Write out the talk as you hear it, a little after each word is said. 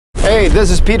Hey,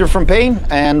 this is Peter from Pain,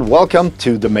 and welcome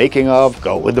to the making of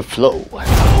Go With The Flow.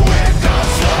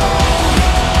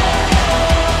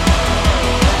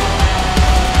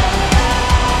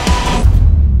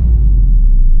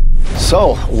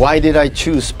 So, why did I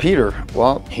choose Peter?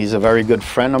 Well, he's a very good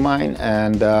friend of mine,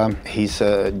 and he's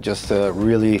just a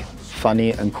really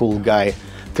funny and cool guy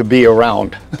to be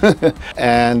around.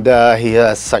 And he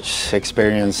has such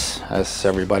experience, as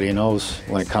everybody knows,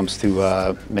 when it comes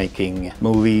to making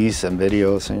movies and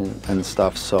videos and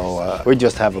stuff. So we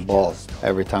just have a ball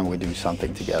every time we do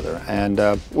something together. And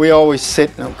we always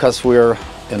sit, because we're,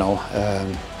 you know,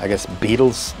 I guess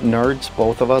Beatles nerds,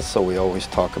 both of us. So we always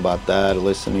talk about that,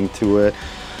 listening to it.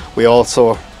 We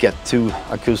also get 2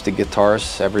 acoustic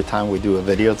guitars every time we do a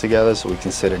video together, so we can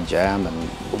sit and jam, and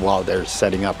while they're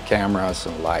setting up cameras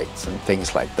and lights and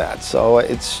things like that. So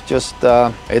it's just,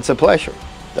 it's a pleasure.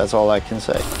 That's all I can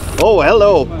say. Oh,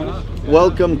 hello.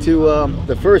 Welcome to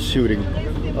the first shooting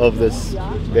of this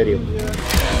video.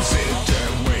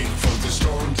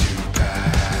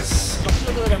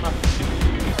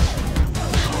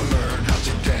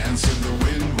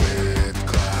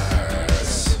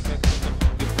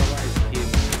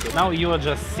 Now you will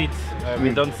just sit, we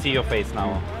don't see your face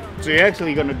now. So you're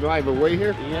actually gonna drive away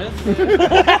here? Yes.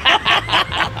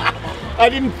 I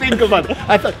didn't think about it.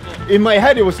 I thought, in my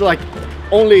head it was like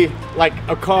only like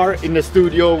a car in the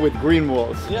studio with green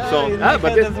walls. Yeah, so,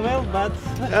 but as well, but...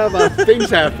 but things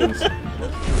happen.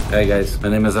 Hi guys, my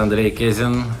name is Andrei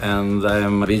Kezin and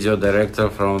I'm video director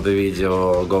from the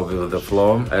video Go With The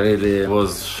Flow. I really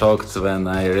was shocked when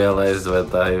I realized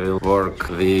that I will work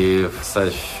with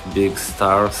such big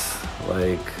stars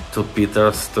like 2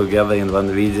 Peters together in one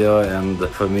video, and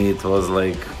for me it was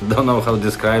like, don't know how to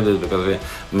describe it, because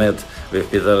we met with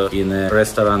Peter in a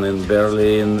restaurant in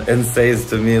Berlin and says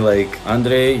to me like,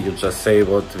 Andrei, you just say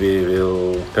what we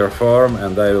will perform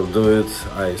and I will do it.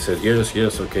 I said yes,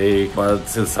 yes, okay, but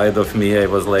inside of me I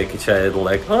was like a child,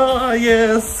 like, ah,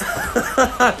 yes.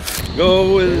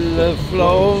 Go with the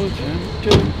flow.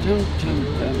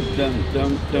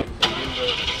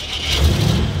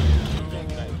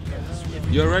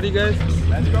 You ready, guys?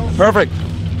 Let's go. Perfect.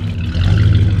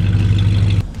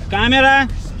 Camera,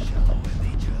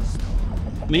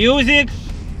 music,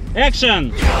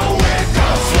 action.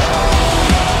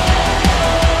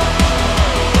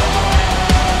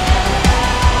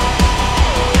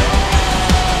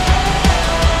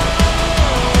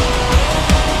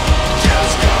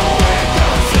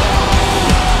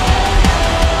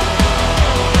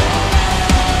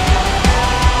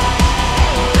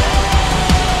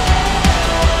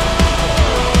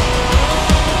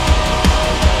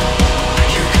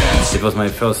 It was my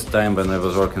first time when I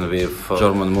was working with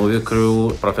German movie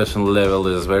crew. Professional level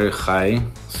is very high,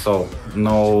 so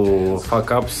no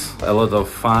fuck-ups, a lot of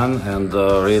fun and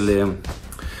really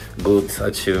good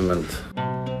achievement.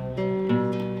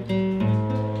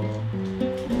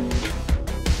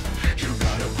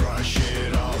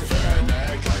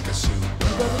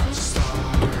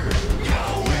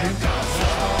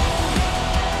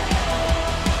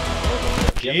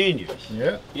 Genius.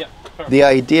 Yeah. Yeah. The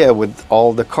idea with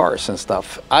all the cars and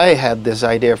stuff, I had this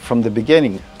idea from the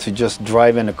beginning to just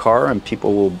drive in a car and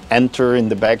people will enter in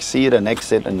the back seat and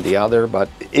exit in the other, but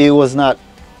it was not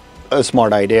a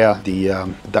smart idea.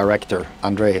 The director,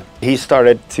 Andrei, he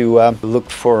started to look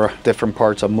for different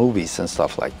parts of movies and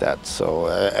stuff like that. So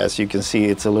as you can see,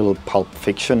 it's a little Pulp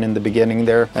Fiction in the beginning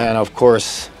there. And of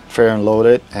course, Fair and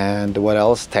Loaded, and what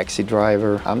else? Taxi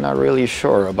Driver. I'm not really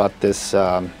sure about this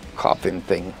coffin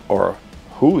thing, or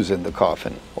who's in the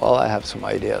coffin. Well, I have some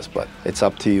ideas, but it's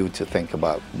up to you to think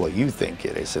about what you think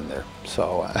it is in there.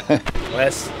 So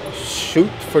let's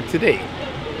shoot for today.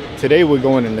 Today we're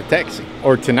going in the taxi,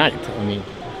 or tonight. I mean,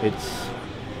 it's,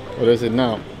 what is it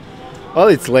now? Well,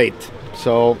 it's late.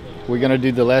 So we're gonna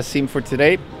do the last scene for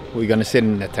today. We're gonna sit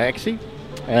in the taxi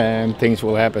and things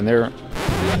will happen there.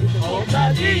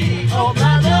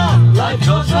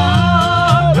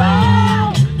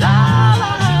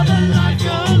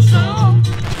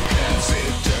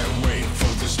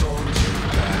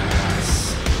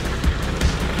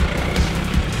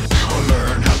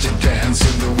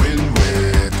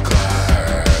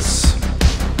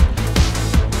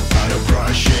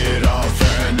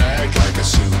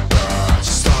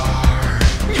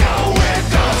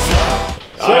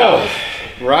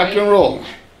 Rock and roll.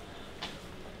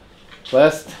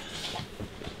 Last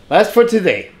for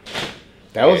today.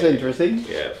 That was interesting.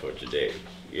 Yeah, for today.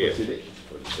 Yeah, for today.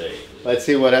 For today. Let's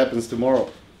see what happens tomorrow.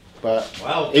 But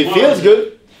well, it feels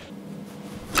good.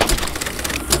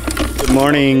 Good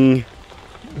morning.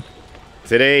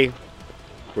 Today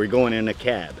we're going in a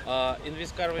cab. In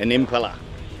this car, An Impala.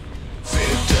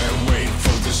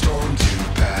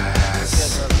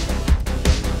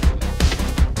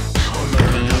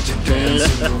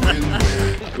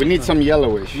 We need some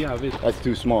yellowish. Yeah, That's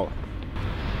too small.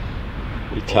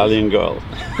 Italian girl.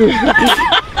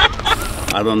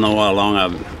 I don't know how long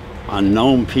I've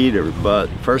known Peter, but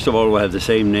first of all, we have the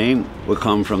same name. We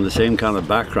come from the same kind of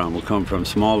background. We come from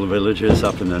small villages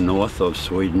up in the north of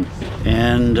Sweden.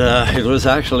 And it was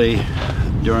actually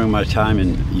during my time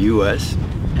in US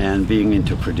and being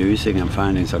into producing and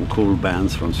finding some cool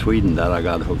bands from Sweden that I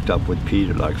got hooked up with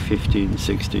Peter like 15,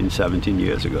 16, 17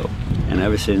 years ago. And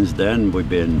ever since then, we've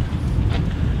been,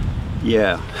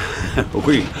 yeah,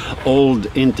 we old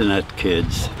internet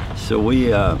kids. So we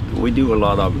do a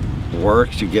lot of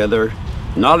work together,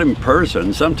 not in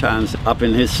person, sometimes up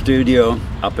in his studio,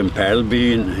 up in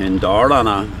Pärlby in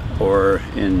Dalarna, or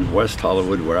in West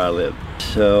Hollywood where I live.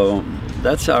 So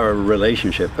that's our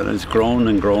relationship, and it's grown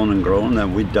and grown and grown,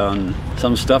 and we've done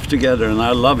some stuff together, and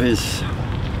I love his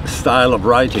style of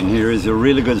writing. He is a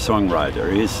really good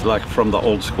songwriter. He's like from the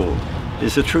old school.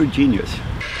 He's a true genius.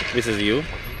 This is you.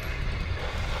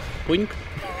 Wink.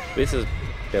 This is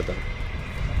Peter.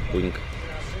 Wink.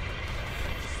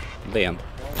 The end.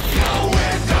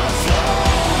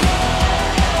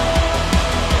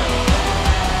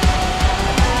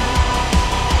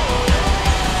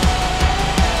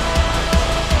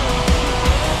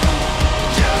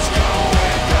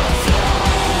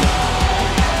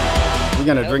 We're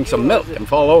gonna drink some milk and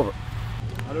fall over.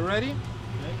 Are you ready?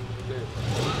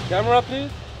 Camera,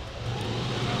 please.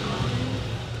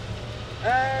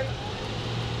 And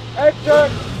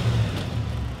action!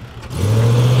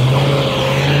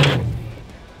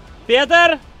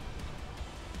 Peter!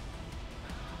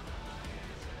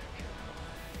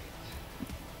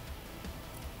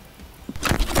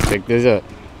 Check this out.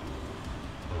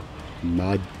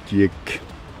 Magic.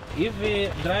 If we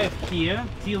drive here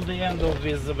till the end of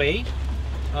this way,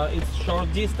 it's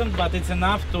short distance, but it's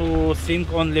enough to sing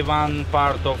only one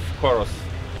part of chorus.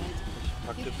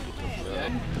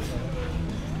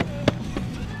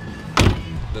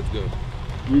 Let's go.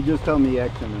 You just tell me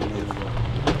action and we'll go.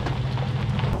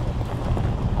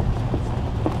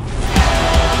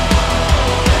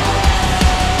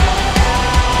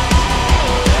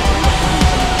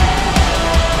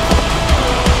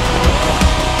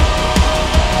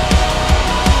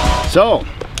 So,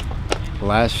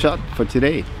 last shot for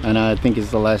today, and I think it's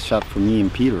the last shot for me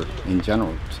and Peter in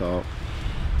general. So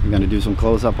we're gonna do some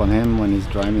close-up on him when he's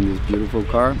driving this beautiful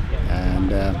car,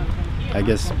 and I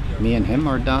guess me and him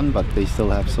are done, but they still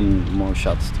have some more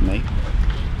shots to make,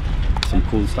 some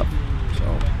cool stuff.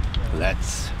 So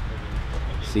let's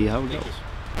see how it goes.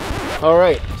 All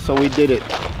right, so we did it.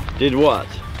 Did what?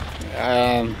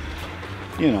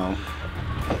 You know.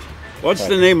 What's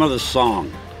the name of the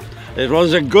song? It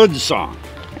was a good song.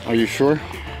 Are you sure?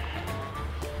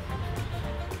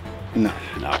 No.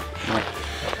 No.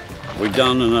 We've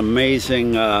done an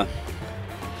amazing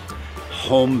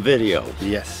home video.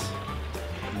 Yes.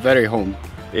 Very home.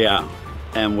 Yeah.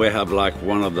 And we have like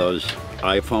one of those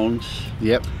iPhones.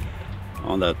 Yep.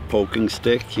 On that poking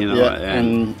stick, you know, Yeah,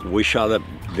 and we shot a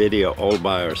video all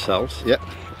by ourselves. Yep.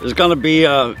 It's gonna be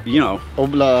you know,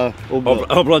 Obla.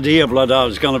 Obla Dia Blada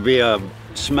is gonna be a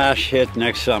smash hit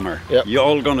next summer. Yep. You're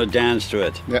all gonna dance to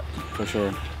it. Yeah, for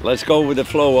sure. Let's go with the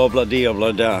flow, Obla Dia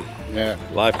Blada. Yeah.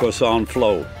 Life goes on,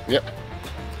 flow. Yep.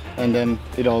 And then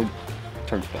it all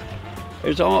turns black.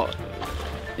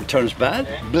 It turns bad?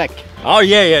 Black. Oh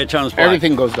yeah, yeah, it turns black.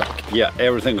 Everything goes dark. Yeah,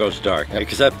 everything goes dark, Yep.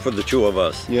 except for the two of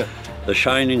us. Yeah. The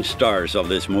shining stars of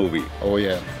this movie. Oh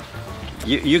yeah.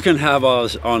 You can have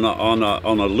us on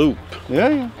a loop Yeah,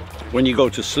 yeah. when you go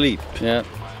to sleep. Yeah.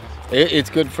 It's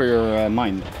good for your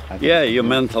mind, I think. Yeah, your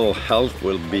mental health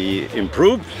will be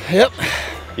improved. Yep.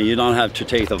 You don't have to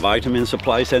take the vitamin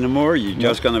supplies anymore. You're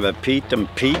just gonna have Pete and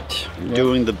Pete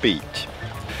doing the beat.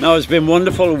 No, it's been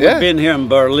wonderful. Yeah. We've been here in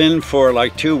Berlin for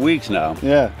like 2 weeks now.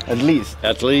 Yeah, at least.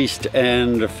 At least,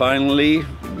 and finally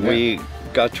we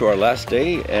got to our last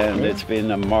day, and it's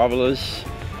been a marvelous,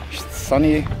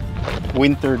 Sunny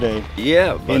winter day.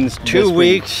 yeah, In but 2 spring.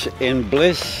 weeks in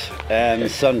bliss and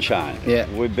sunshine. Yeah.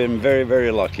 We've been very,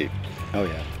 very lucky. Oh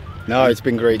yeah. No, it's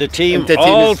been great. The team, And the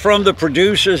all is- from the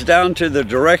producers down to the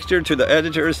director, to the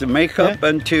editors, the makeup,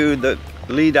 and to the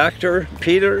lead actor,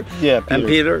 Peter. Yeah, And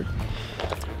Peter.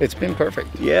 It's been perfect.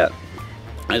 Yeah.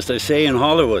 As they say in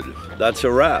Hollywood, that's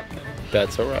a wrap.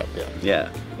 That's a wrap. Yeah. Yeah.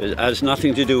 It has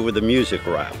nothing to do with the music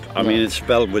rap. I mean, it's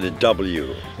spelled with a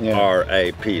W, Yeah.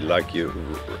 R-A-P, like you,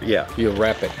 yeah. You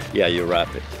wrap it. Yeah, you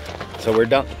wrap it. So we're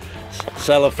done.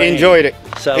 Cellophane. Enjoyed it.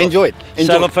 Cello- Enjoyed.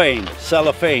 Cellophane.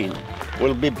 Cellophane.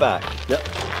 We'll be back. Yep.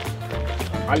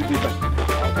 I'll be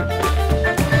back.